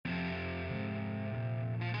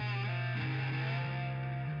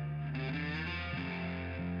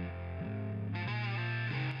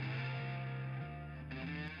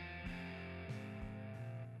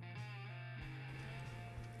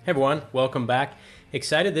Everyone, welcome back.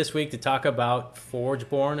 Excited this week to talk about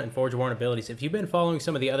Forgeborn and Forgeborn abilities. If you've been following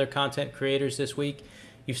some of the other content creators this week,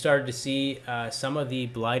 you've started to see some of the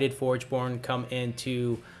blighted Forgeborn come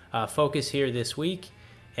into focus here this week.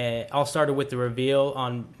 All started with the reveal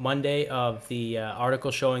on Monday of the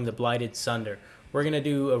article showing the Blighted Sunder. We're going to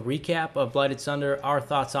do a recap of Blighted Sunder, our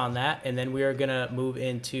thoughts on that, and then we are going to move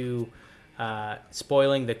into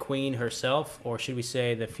spoiling the queen herself, or should we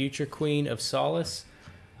say the future Queen of Solis.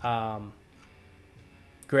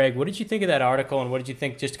 Greg, what did you think of that article, and what did you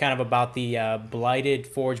think just kind of about the blighted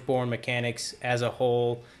Forgeborn mechanics as a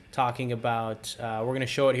whole? Talking about, we're going to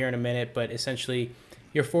show it here in a minute, but essentially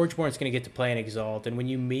your Forgeborn is going to get to play an Exalt, and when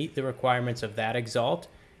you meet the requirements of that Exalt,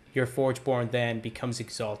 your Forgeborn then becomes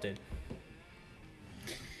Exalted.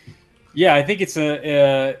 Yeah, I think it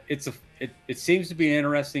seems to be an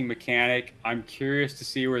interesting mechanic. I'm curious to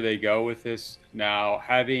see where they go with this. Now,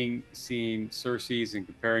 having seen Circe's and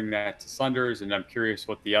comparing that to Sunder's, and I'm curious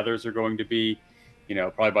what the others are going to be. You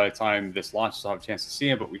know, probably by the time this launches, I'll have a chance to see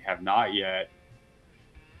them, but we have not yet.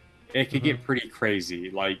 It could get pretty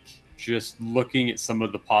crazy. Like, just looking at some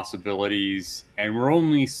of the possibilities, and we're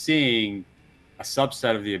only seeing a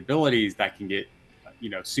subset of the abilities that can get,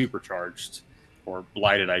 supercharged or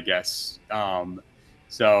blighted, I guess.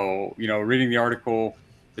 So, reading the article,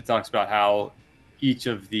 it talks about how each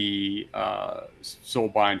of the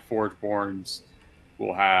Soulbind Forgeborns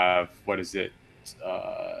will have,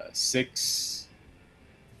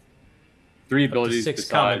 three abilities, six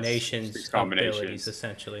combinations, abilities,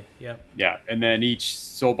 essentially. Yep. Yeah, and then each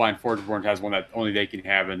Soulbind Forgeborn has one that only they can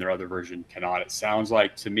have, and their other version cannot. It sounds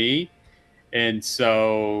like to me. And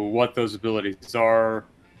so, what those abilities are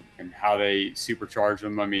and how they supercharge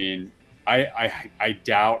them. I mean, I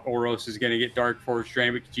doubt Oros is going to get Dark Forge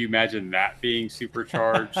Drain, but could you imagine that being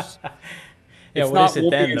supercharged? Yeah, what is it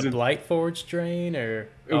then? The Blight Forge Drain, or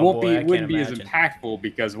it wouldn't be as impactful,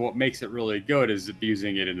 because what makes it really good is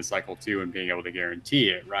abusing it into cycle 2 and being able to guarantee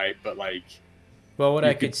it, right? But well, what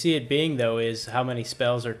I could see it being though is how many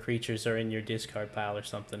spells or creatures are in your discard pile or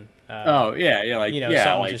something. Just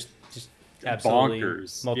absolutely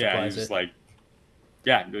bonkers. Multiplies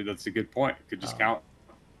That's a good point. It could just count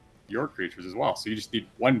your creatures as well. So you just need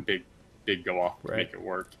one big go off to make it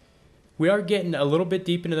work. We are getting a little bit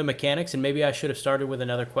deep into the mechanics, and maybe I should have started with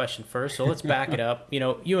another question first. So let's back it up.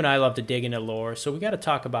 You and I love to dig into lore, so we got to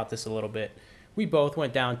talk about this a little bit. We both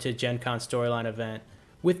went down to Gen Con storyline event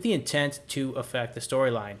with the intent to affect the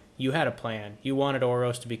storyline. You had a plan. You wanted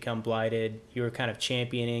Oros to become blighted. You were kind of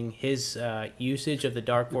championing his usage of the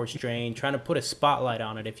Dark Force Drain, trying to put a spotlight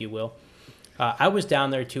on it, if you will. I was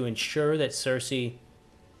down there to ensure that Circe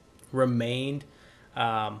remained,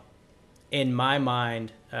 in my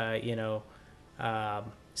mind,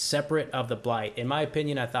 separate of the Blight. In my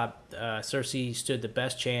opinion, I thought Circe stood the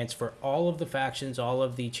best chance for all of the factions, all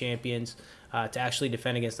of the champions, to actually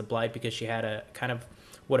defend against the Blight, because she had a kind of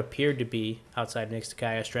what appeared to be, outside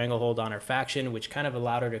Nixtakaya, stranglehold on her faction, which kind of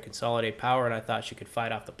allowed her to consolidate power, and I thought she could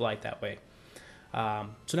fight off the Blight that way.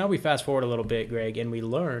 So now we fast forward a little bit, Greg, and we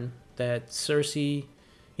learn that Circe, you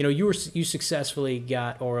successfully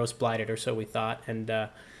got Oros blighted, or so we thought, and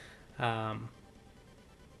then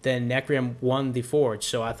Nekrium won the Forge.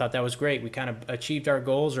 So I thought that was great. We kind of achieved our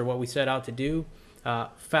goals, or what we set out to do.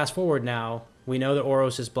 Fast forward now, we know that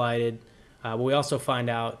Oros is blighted, but we also find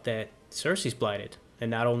out that Circe's blighted, and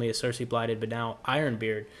not only is Circe blighted, but now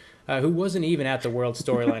Ironbeard, who wasn't even at the World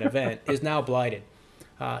Storyline event, is now blighted.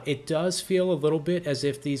 It does feel a little bit as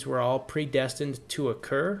if these were all predestined to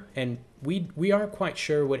occur, and we aren't quite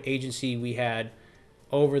sure what agency we had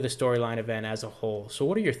over the storyline event as a whole. So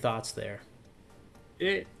what are your thoughts there?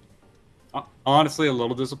 Honestly, a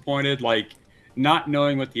little disappointed, not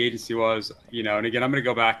knowing what the agency was, and again, I'm going to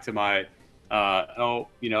go back to my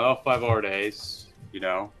L5R days,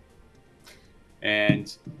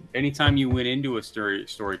 and anytime you went into a story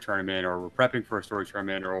tournament, or were prepping for a story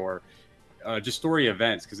tournament, or just story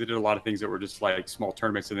events, because they did a lot of things that were just like small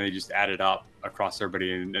tournaments, and they just added up across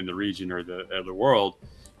everybody in the region or the world.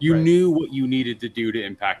 You knew what you needed to do to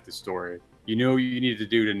impact the story. You knew what you needed to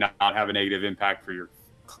do to not have a negative impact for your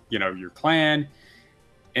clan,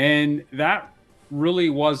 and that really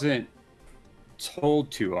wasn't told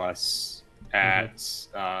to us at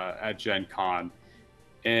Gen Con.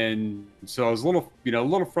 And so I was a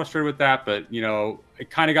little frustrated with that, but I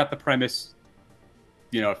kind of got the premise.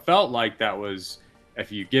 It felt like that was,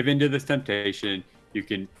 if you give into this temptation, you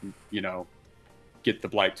can, get the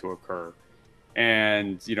blight to occur.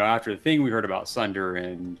 And, after the thing we heard about Sunder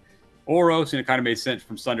and Oros, and it kind of made sense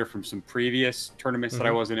from Sunder from some previous tournaments that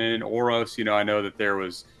I wasn't in. Oros, I know that there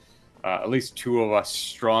was at least two of us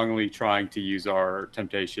strongly trying to use our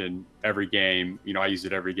temptation every game. I use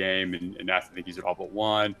it every game, and I think use it all but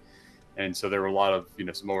one. And so there were a lot of,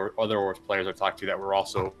 some more other Oris players I talked to that were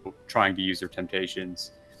also trying to use their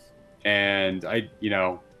temptations. And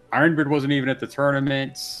Ironbeard wasn't even at the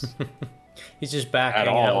tournament. He's just back at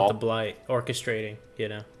hanging out with the all. Blight, orchestrating,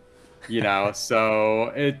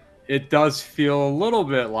 So it does feel a little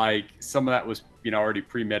bit like some of that was, already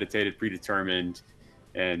premeditated, predetermined,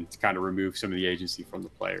 and to kind of remove some of the agency from the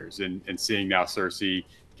players. And seeing now Cersei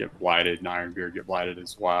get blighted and Ironbeard get blighted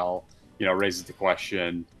as well, raises the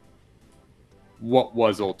question, what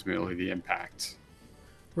was ultimately the impact?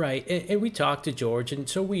 Right, and we talked to George, and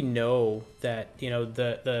so we know that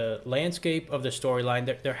the landscape of the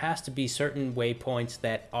storyline, there has to be certain waypoints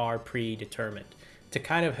that are predetermined to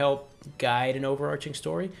kind of help guide an overarching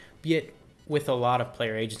story, yet with a lot of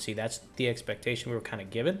player agency. That's the expectation we were kind of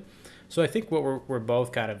given. So I think what we're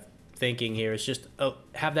both kind of thinking here is just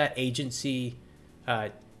have that agency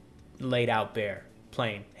laid out bare,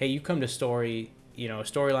 plain. Hey, you come to a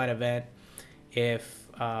storyline event. If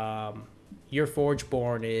your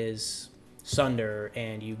Forgeborn is Sunder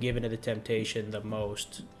and you give into the temptation the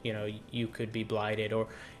most, you could be blighted. Or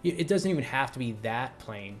it doesn't even have to be that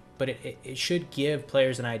plain, but it should give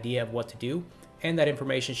players an idea of what to do, and that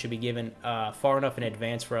information should be given far enough in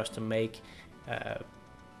advance for us to make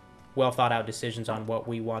well thought out decisions on what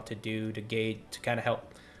we want to do to kind of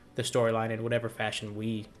help the storyline in whatever fashion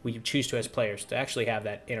we choose to as players, to actually have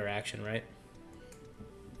that interaction, right?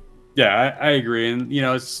 Yeah, I agree. And,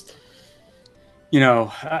 it's,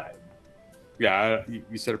 yeah,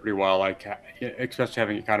 you said it pretty well, like, especially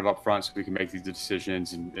having it kind of up front so we can make these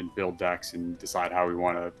decisions and build decks and decide how we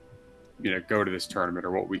want to, go to this tournament,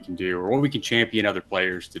 or what we can do, or what we can champion other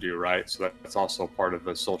players to do, right? So that's also part of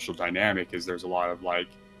the social dynamic, is there's a lot of like,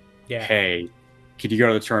 Yeah. Hey, could you go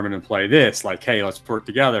to the tournament and play this? Like, hey, let's work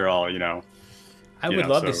together all, I would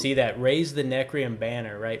love to see that. Raise the Necrium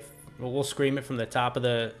banner, right? We'll scream it from the top of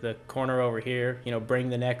the corner over here. Bring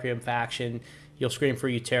the Necrium faction. You'll scream for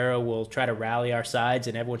Utero. We'll try to rally our sides,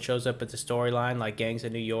 and everyone shows up at the storyline like gangs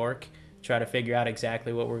in New York. Try to figure out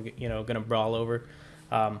exactly what we're going to brawl over.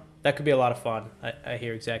 That could be a lot of fun. I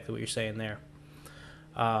hear exactly what you're saying there.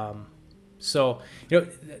 So,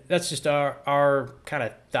 that's just our kind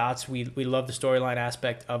of thoughts. We love the storyline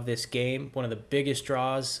aspect of this game. One of the biggest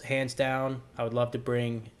draws, hands down. I would love to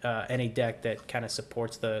bring any deck that kind of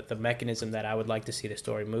supports the mechanism that I would like to see the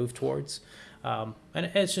story move towards. And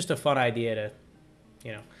it's just a fun idea to,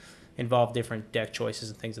 involve different deck choices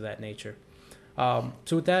and things of that nature.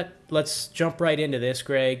 So with that, let's jump right into this,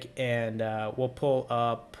 Greg, and we'll pull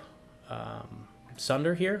up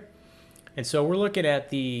Sunder here. And so we're looking at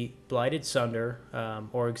the Blighted Sunder,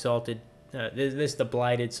 or Exalted. This is the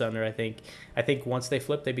Blighted Sunder, I think. I think once they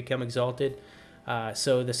flip, they become Exalted.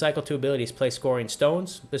 So the Cycle 2 ability is play Scoring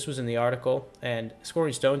Stones. This was in the article. And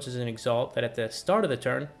Scoring Stones is an Exalt that at the start of the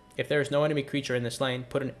turn, if there is no enemy creature in this lane,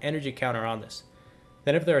 put an energy counter on this.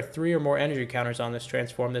 Then if there are 3 or more energy counters on this,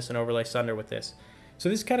 transform this and overlay Sunder with this. So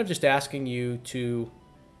this is kind of just asking you to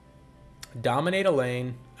dominate a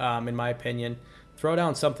lane, in my opinion. Throw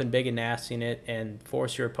down something big and nasty in it and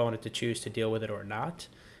force your opponent to choose to deal with it or not,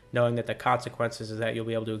 knowing that the consequences is that you'll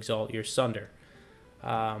be able to exalt your Sunder.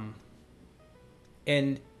 And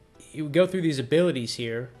you go through these abilities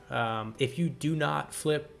here. If you do not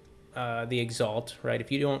flip the exalt, right,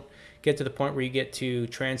 if you don't get to the point where you get to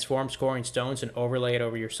transform Scoring Stones and overlay it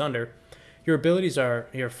over your Sunder, your abilities are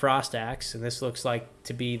your Frost Axe, and this looks like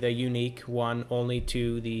to be the unique one only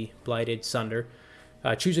to the Blighted Sunder.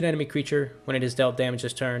 Choose an enemy creature. When it is dealt damage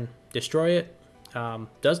this turn, destroy it.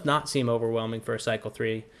 Does not seem overwhelming for a Cycle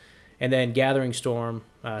 3. And then Gathering Storm,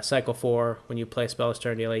 Cycle 4. When you play a spell this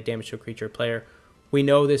turn, deal 8 damage to a creature or player. We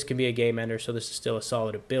know this can be a game ender, so this is still a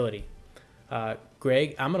solid ability.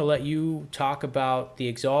 Greg, I'm going to let you talk about the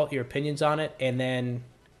Exalt, your opinions on it, and then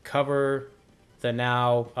cover the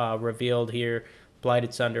now revealed here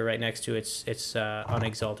Blighted Sunder right next to its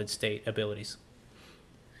unexalted state abilities.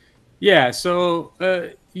 Yeah, so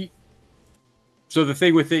so the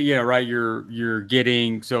thing with it, right? You're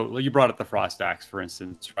getting, so you brought up the Frost Axe, for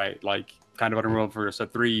instance, right? Like, kind of unreal for a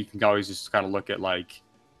set 3. You can always just kind of look at like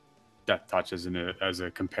Death Touch as a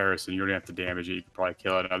comparison. You don't have to damage it. You can probably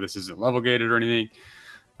kill it. Now, this isn't level gated or anything.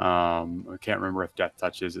 I can't remember if Death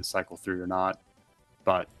Touch is at Cycle 3 or not,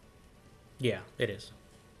 but yeah, it is.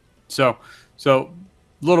 So a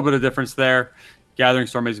little bit of difference there. Gathering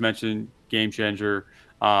Storm, as mentioned, game changer.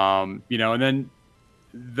 And then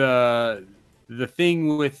the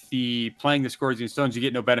thing with the playing the Scourging Stones, you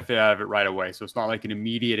get no benefit out of it right away. So it's not like an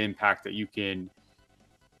immediate impact that you can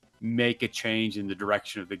make a change in the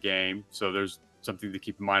direction of the game. So there's something to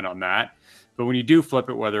keep in mind on that. But when you do flip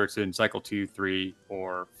it, whether it's in cycle 2, 3,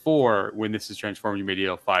 or 4, when this is transformed, you may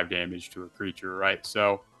deal 5 damage to a creature, right?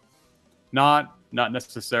 So not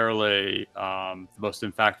necessarily the most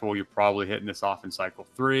impactful. You're probably hitting this off in cycle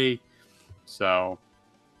 3. So,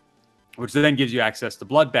 which then gives you access to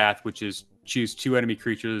Bloodbath, which is choose 2 enemy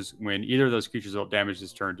creatures. When either of those creatures dealt damage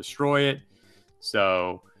this turn, destroy it.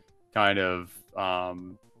 So kind of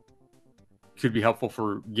could be helpful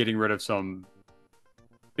for getting rid of some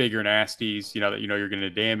bigger nasties, that you're going to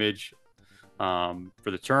damage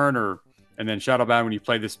for the turn. And then Shadowbound, when you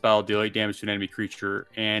play this spell, deal 8 damage to an enemy creature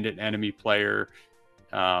and an enemy player.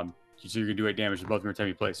 So you can do 8 damage to both every time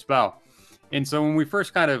you play a spell. And so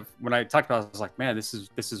when I talked about it, I was like, man, this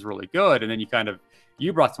is really good. And then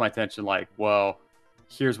you brought to my attention, like, well,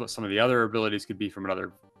 here's what some of the other abilities could be from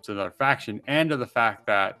another faction, and to the fact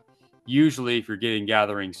that usually if you're getting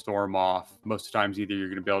Gathering Storm off, most of the times either you're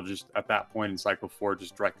going to be able to just at that point in cycle 4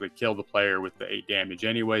 just directly kill the player with the 8 damage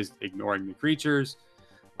anyways, ignoring the creatures,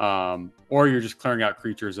 or you're just clearing out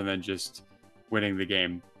creatures and then just winning the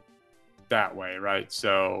game that way, right?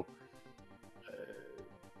 So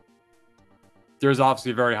there's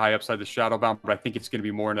obviously a very high upside to Shadowbound, but I think it's going to be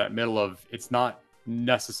more in that middle of, it's not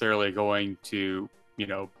necessarily going to,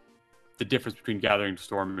 the difference between Gathering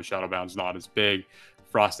Storm and Shadowbound is not as big.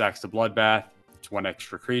 Frost Axe to Bloodbath, it's 1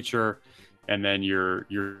 extra creature, and then you're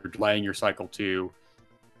delaying your cycle 2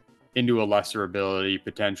 into a lesser ability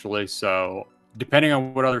potentially. So depending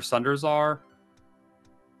on what other Sunders are,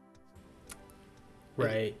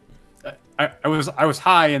 right? I was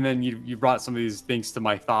high, and then you brought some of these things to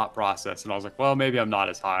my thought process, and I was like, well, maybe I'm not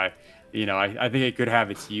as high. I think it could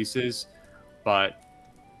have its uses, but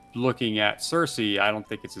looking at Cersei, I don't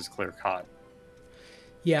think it's as clear cut.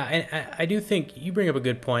 Yeah, and I do think you bring up a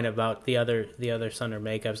good point about the other Sunder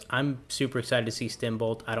makeups. I'm super excited to see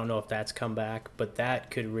Stimbolt. I don't know if that's come back, but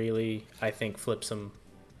that could really, I think, flip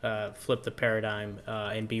the paradigm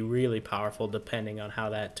and be really powerful depending on how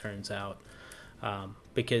that turns out.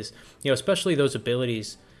 Because especially those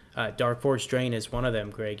abilities, Dark Force Drain is one of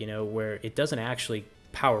them, Greg. Where it doesn't actually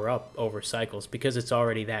power up over cycles because it's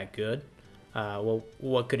already that good. Well,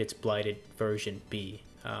 what could its blighted version be?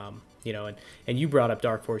 And you brought up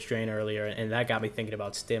Dark Force Drain earlier, and that got me thinking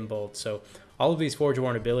about Stimbolt. So all of these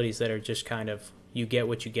Forgeborn abilities that are just kind of, you get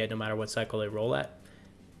what you get no matter what cycle they roll at,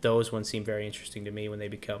 those ones seem very interesting to me when they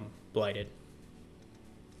become blighted.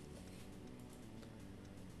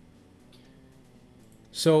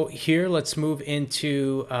 So here, let's move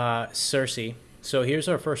into Cersei. So here's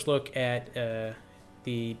our first look at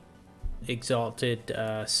the Exalted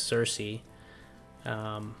Cersei.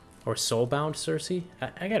 Or Soulbound Cersei.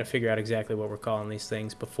 I got to figure out exactly what we're calling these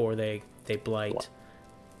things before they blight.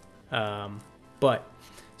 But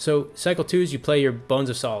so cycle 2 is you play your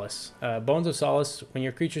Bones of Solace. Bones of Solace, when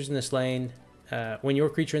your creature in this lane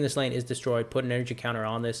is destroyed, put an energy counter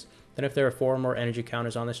on this. Then if there are 4 or more energy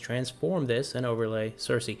counters on this, transform this and overlay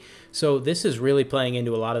Cersei. So this is really playing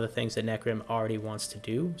into a lot of the things that Necrim already wants to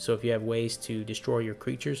do. So if you have ways to destroy your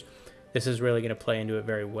creatures, this is really going to play into it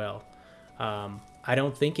very well. I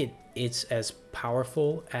don't think it's as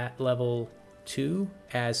powerful at level 2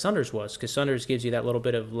 as Sunders was, because Sunders gives you that little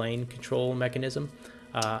bit of lane control mechanism.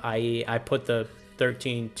 I put the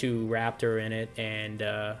 13-2 Raptor in it, and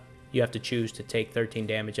you have to choose to take 13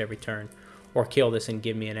 damage every turn, or kill this and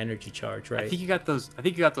give me an energy charge, right? I think you got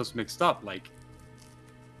those mixed up. Like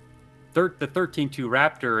the 13-2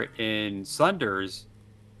 Raptor in Sunders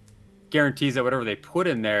guarantees that whatever they put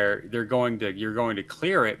in there, you're going to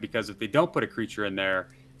clear it, because if they don't put a creature in there,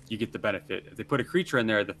 you get the benefit. If they put a creature in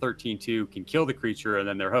there, the 13-2 can kill the creature and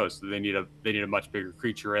then their host. So they need a much bigger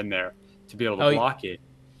creature in there to be able to block it.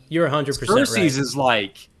 You're 100% Cersei's right. is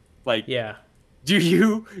like yeah. Do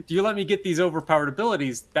you let me get these overpowered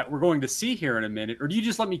abilities that we're going to see here in a minute, or do you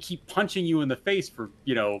just let me keep punching you in the face for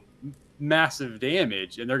massive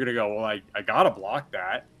damage? And they're gonna go, well, I gotta block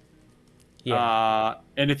that. Yeah.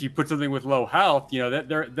 And if you put something with low health,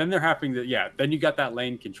 then they're having to, then you got that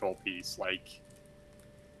lane control piece.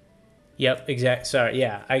 Yep, exactly. Sorry,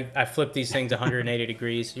 yeah. I flipped these things 180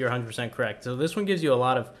 degrees. You're 100% correct. So this one gives you a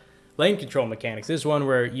lot of lane control mechanics. This is one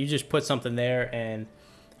where you just put something there, and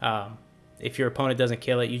if your opponent doesn't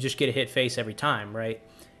kill it, you just get a hit face every time, right?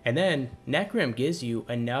 And then Necrim gives you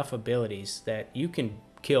enough abilities that you can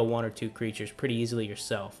kill 1 or 2 creatures pretty easily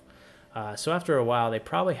yourself. So after a while, they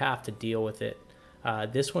probably have to deal with it.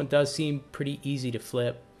 This one does seem pretty easy to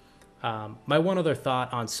flip. My one other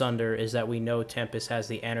thought on Sunder is that we know Tempest has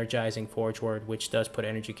the Energizing Forge Word, which does put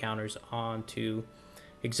energy counters onto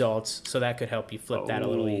Exalts, so that could help you flip that a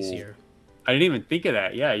little easier. I didn't even think of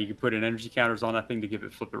that. Yeah, you could put in energy counters on that thing to give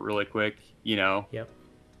it flip it really quick. You know. Yep.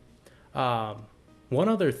 One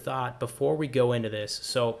other thought before we go into this.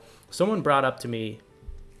 So someone brought up to me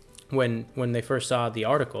when they first saw the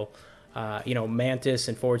article, Mantis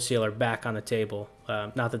and Forge Seal are back on the table.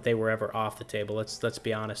 Not that they were ever off the table. Let's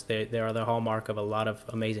be honest. They are the hallmark of a lot of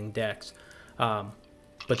amazing decks.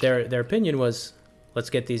 But their opinion was, let's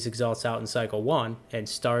get these exalts out in cycle 1 and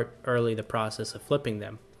start early the process of flipping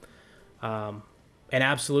them. And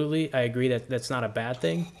absolutely, I agree that that's not a bad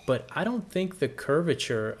thing, but I don't think the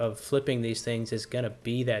curvature of flipping these things is going to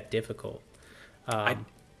be that difficult.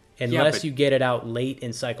 Unless you get it out late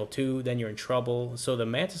in cycle 2, then you're in trouble. So the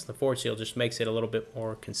Mantis and the Forge Seal just makes it a little bit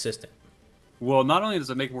more consistent. Well, not only does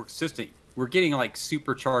it make it more consistent, we're getting like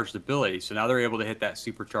supercharged ability. So now they're able to hit that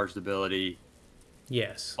supercharged ability.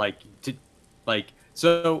 Yes.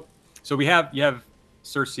 So you have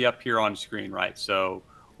Cersei up here on screen, right? So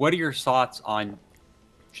what are your thoughts on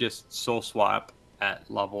just soul swap at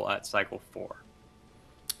cycle 4?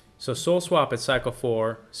 So soul swap at cycle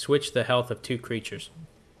 4, switch the health of 2 creatures.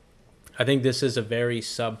 I think this is a very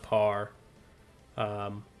subpar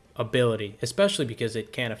ability, especially because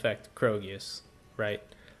it can affect Chrogias, right?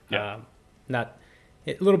 Yeah. Not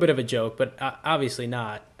a little bit of a joke, but obviously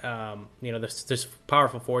not. This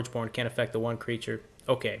powerful Forgeborn can affect the 1 creature.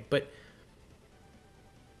 Okay, but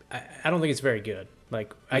I don't think it's very good.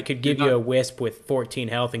 Like, I could give you a Wisp with 14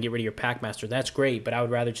 health and get rid of your Packmaster. That's great, but I would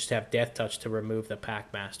rather just have Death Touch to remove the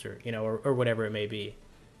Packmaster, or whatever it may be.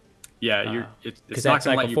 Yeah, it's that not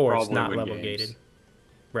going to let cycle you 4 probably is not win level games. gated.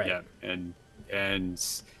 Right. Yeah, and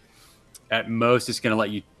at most it's going to let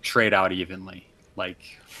you trade out evenly.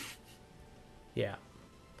 Yeah.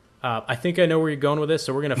 I think I know where you're going with this,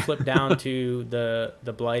 so we're going to flip down to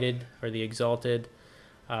the Blighted or the Exalted.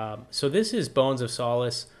 So this is Bones of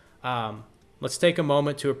Solace. Let's take a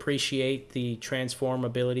moment to appreciate the transform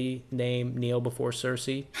ability name Kneel Before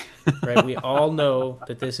Cersei. Right? We all know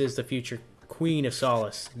that this is the future Queen of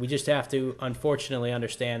Solis. We just have to, unfortunately,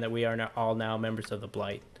 understand that we are all now members of the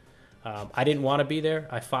Blight. I didn't want to be there.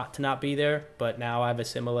 I fought to not be there, but now I've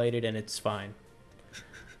assimilated and it's fine.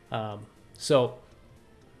 So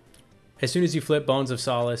as soon as you flip Bones of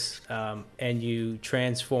Solace and you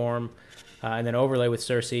transform and then overlay with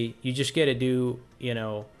Cersei, you just get to do,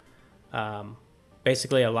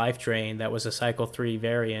 basically a life drain that was a cycle 3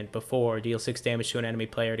 variant before, deal 6 damage to an enemy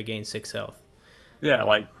player to gain 6 health.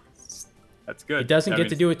 Yeah, that's good. It doesn't get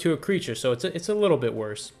to do it to a creature, so it's a little bit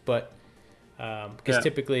worse, but because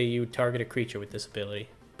typically you would target a creature with this ability,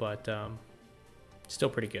 but still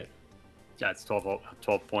pretty good. Yeah, it's 12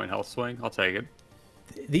 point health swing. I'll take it.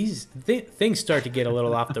 These things start to get a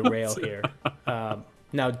little off the rail here.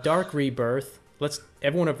 Now, Dark Rebirth.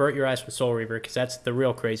 Everyone avert your eyes from Soul Reaver because that's the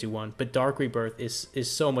real crazy one. But Dark Rebirth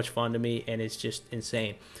is so much fun to me, and it's just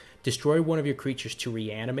insane. Destroy one of your creatures to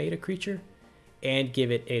reanimate a creature and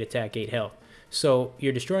give it 8 attack, 8 health. So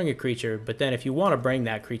you're destroying a creature, but then if you want to bring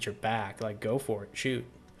that creature back, go for it, shoot.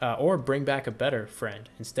 Or bring back a better friend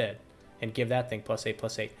instead and give that thing +8,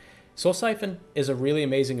 +8. Soul Siphon is a really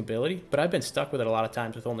amazing ability, but I've been stuck with it a lot of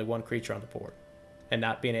times with only 1 creature on the board and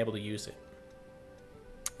not being able to use it.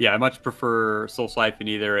 Yeah, I much prefer Soul Siphon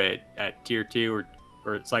either at tier 2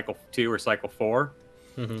 or cycle 2 or cycle 4.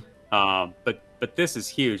 Mm-hmm. But this is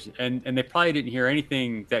huge, and they probably didn't hear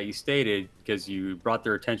anything that you stated because you brought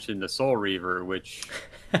their attention to Soul Reaver, which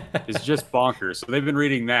is just bonkers. So they've been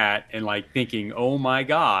reading that and thinking, "Oh my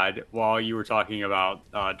God!" while you were talking about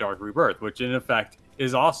Dark Rebirth, which in effect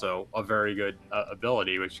is also a very good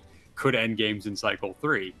ability, which could end games in cycle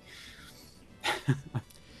 3.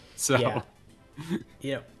 So.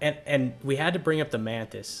 Yeah. And we had to bring up the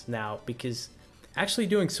Mantis now because actually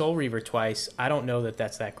doing Soul Reaver twice, I don't know that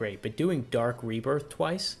that's that great, but doing Dark Rebirth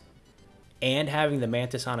twice and having the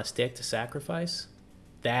Mantis on a stick to sacrifice,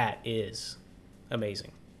 that is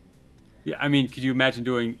amazing. Yeah, I mean, could you imagine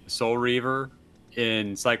doing Soul Reaver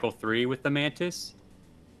in cycle 3 with the Mantis?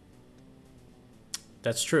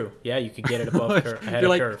 That's true. Yeah, you could get it above ahead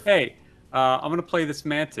You're of curve. Hey, I'm going to play this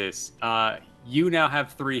Mantis. You now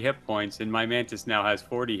have 3 hit points, and my Mantis now has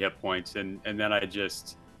 40 hit points, and then I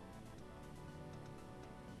just...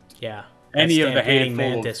 Yeah. Any of the handful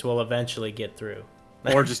Mantis will eventually get through.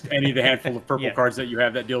 Or just any of the handful of purple cards that you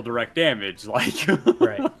have that deal direct damage.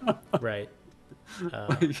 Right.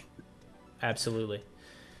 Absolutely.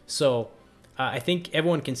 So I think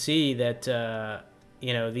everyone can see that,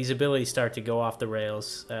 these abilities start to go off the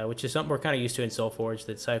rails, which is something we're kind of used to in Solforge,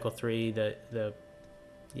 that cycle 3, the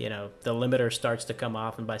limiter starts to come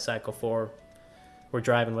off, and by cycle 4, we're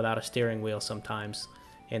driving without a steering wheel sometimes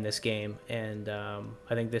in this game, and I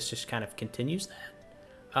think this just kind of continues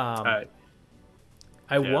that.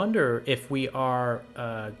 I Yeah. wonder if we are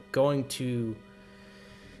going to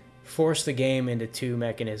force the game into two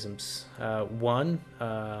mechanisms. One,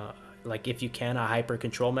 like if you can, a hyper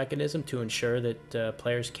control mechanism to ensure that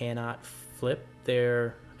players cannot flip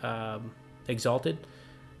their exalted.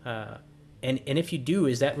 And if you do,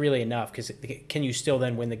 is that really enough? Because can you still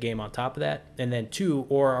then win the game on top of that? And then two,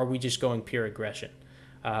 or are we just going pure aggression?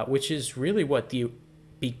 Which is really what the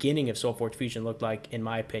beginning of Solforge Fusion looked like, in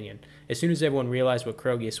my opinion. As soon as everyone realized what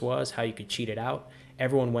Chrogias was, how you could cheat it out,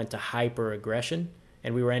 everyone went to hyper aggression,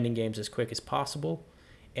 and we were ending games as quick as possible.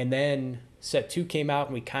 And then set two came out,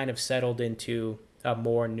 and we kind of settled into a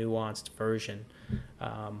more nuanced version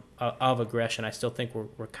of aggression. I still think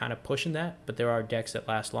we're kind of pushing that, but there are decks that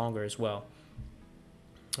last longer as well.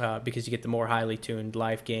 Because you get the more highly tuned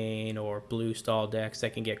life gain or blue stall decks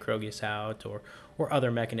that can get Chrogias out or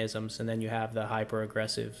other mechanisms, and then you have the hyper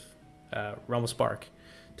aggressive Rumblespark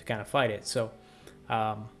to kind of fight it. So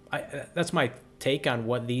that's my take on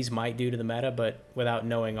what these might do to the meta, but without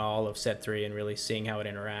knowing all of set 3 and really seeing how it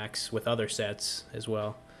interacts with other sets as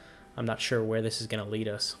well, I'm not sure where this is going to lead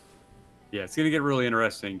us. Yeah, it's going to get really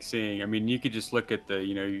interesting seeing. I mean, you could just look at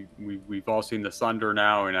we've all seen the Thunder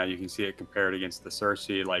now, and now you can see it compared against the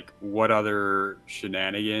Cersei. Like, what other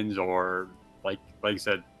shenanigans, or like I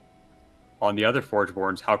said, on the other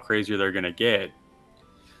Forgeborns, how crazy they're going to get.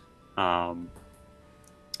 I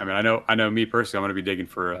mean, I know me personally, I'm going to be digging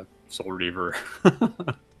for a Soul Reaver.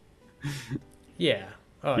 Yeah.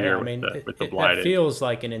 Oh, yeah. I mean, that feels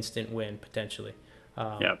like an instant win, potentially.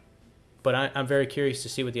 Yeah. But I'm very curious to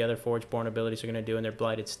see what the other Forgeborn abilities are going to do in their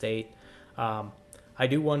blighted state. I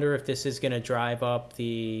do wonder if this is going to drive up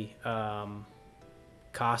the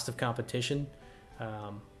cost of competition,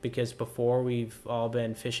 because before we've all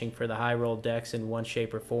been fishing for the high roll decks in one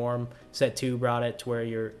shape or form. Set 2 brought it to where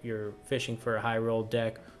you're fishing for a high roll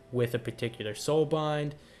deck with a particular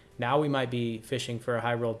soulbind. Now we might be fishing for a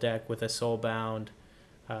high roll deck with a soulbound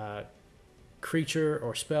creature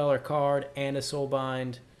or spell or card and a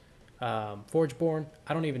soulbind Forgeborn.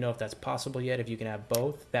 I don't even know if that's possible yet, if you can have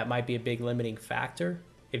both. That might be a big limiting factor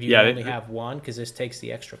if you only have one, because this takes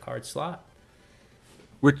the extra card slot.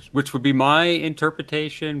 Which would be my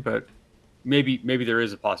interpretation, but maybe there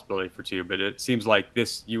is a possibility for 2. But it seems like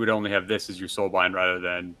this, you would only have this as your soulbind rather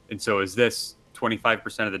than. And so is this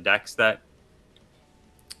 25% of the decks that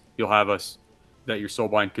you'll have that your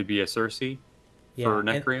soulbind could be a Cersei for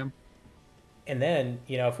Necreum? And then,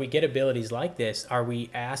 if we get abilities like this, are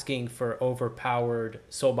we asking for overpowered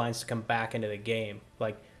soulbinds to come back into the game?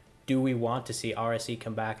 Like, do we want to see RSE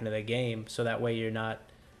come back into the game so that way you're not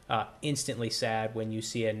instantly sad when you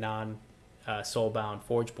see a non-soulbound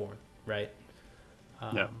Forgeborn, right?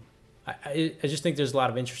 Yeah. I just think there's a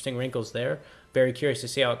lot of interesting wrinkles there. Very curious to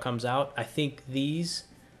see how it comes out. I think these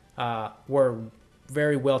were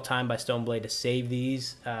very well timed by Stoneblade to save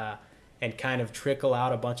these and kind of trickle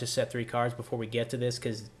out a bunch of set 3 cards before we get to this,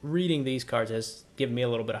 because reading these cards has given me a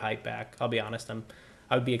little bit of hype back. I'll be honest,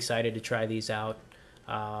 I would be excited to try these out.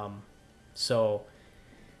 So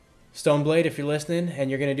Stoneblade, if you're listening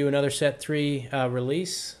and you're going to do another set 3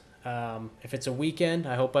 release, if it's a weekend,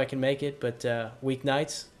 I hope I can make it, but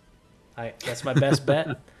weeknights, that's my best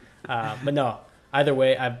bet. But no, either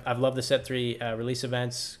way, I've loved the set 3 release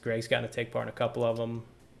events. Greg's gotten to take part in a couple of them.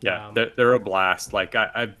 Yeah, they're a blast. Like,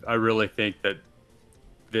 I really think that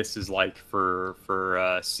this is, like, for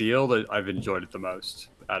sealed, I've enjoyed it the most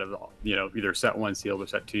out of all, either set 1 sealed or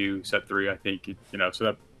set 2, set 3. I think, so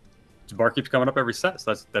that bar keeps coming up every set.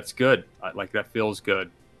 So that's good. That feels good.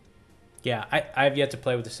 Yeah, I've yet to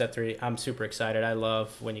play with the set 3. I'm super excited. I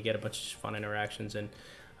love when you get a bunch of fun interactions. And,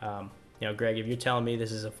 Greg, if you're telling me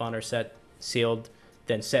this is a funner set sealed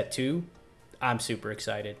than set 2, I'm super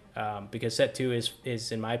excited, because set 2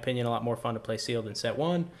 is, in my opinion, a lot more fun to play sealed than set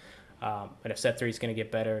 1. And if set 3 is going to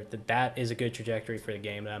get better, that is a good trajectory for the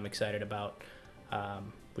game that I'm excited about,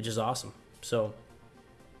 which is awesome. So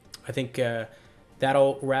I think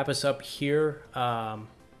that'll wrap us up here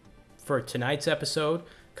for tonight's episode.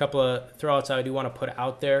 A couple of throwouts I do want to put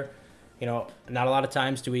out there. Not a lot of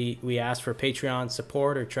times do we ask for Patreon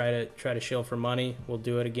support or try to shill for money. We'll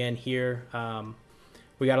do it again here.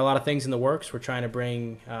 We got a lot of things in the works. We're trying to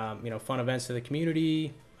bring, fun events to the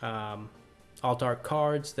community, alt art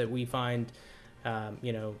cards that we find,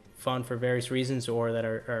 fun for various reasons or that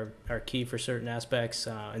are key for certain aspects.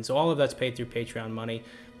 And so all of that's paid through Patreon money.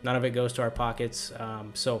 None of it goes to our pockets.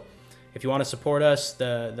 So if you want to support us,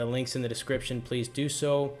 the link's in the description. Please do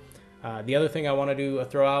so. The other thing I want to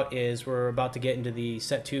throw out is we're about to get into the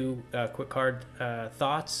set 2 quick card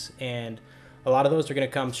thoughts, and a lot of those are going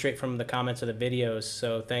to come straight from the comments of the videos.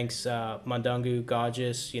 So thanks, Mundungu,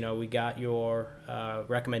 Gorgeous. We got your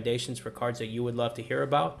recommendations for cards that you would love to hear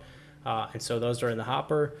about. And so those are in the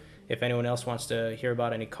hopper. If anyone else wants to hear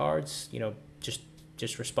about any cards,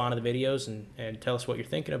 just respond to the videos and tell us what you're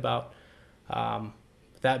thinking about.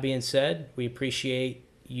 With that being said, we appreciate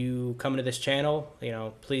you coming to this channel.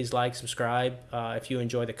 Please like, subscribe if you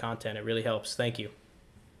enjoy the content. It really helps. Thank you.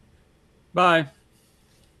 Bye.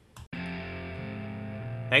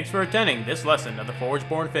 Thanks for attending this lesson of the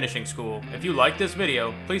Forgeborn Finishing School. If you like this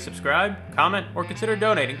video, please subscribe, comment, or consider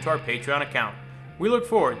donating to our Patreon account. We look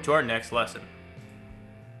forward to our next lesson.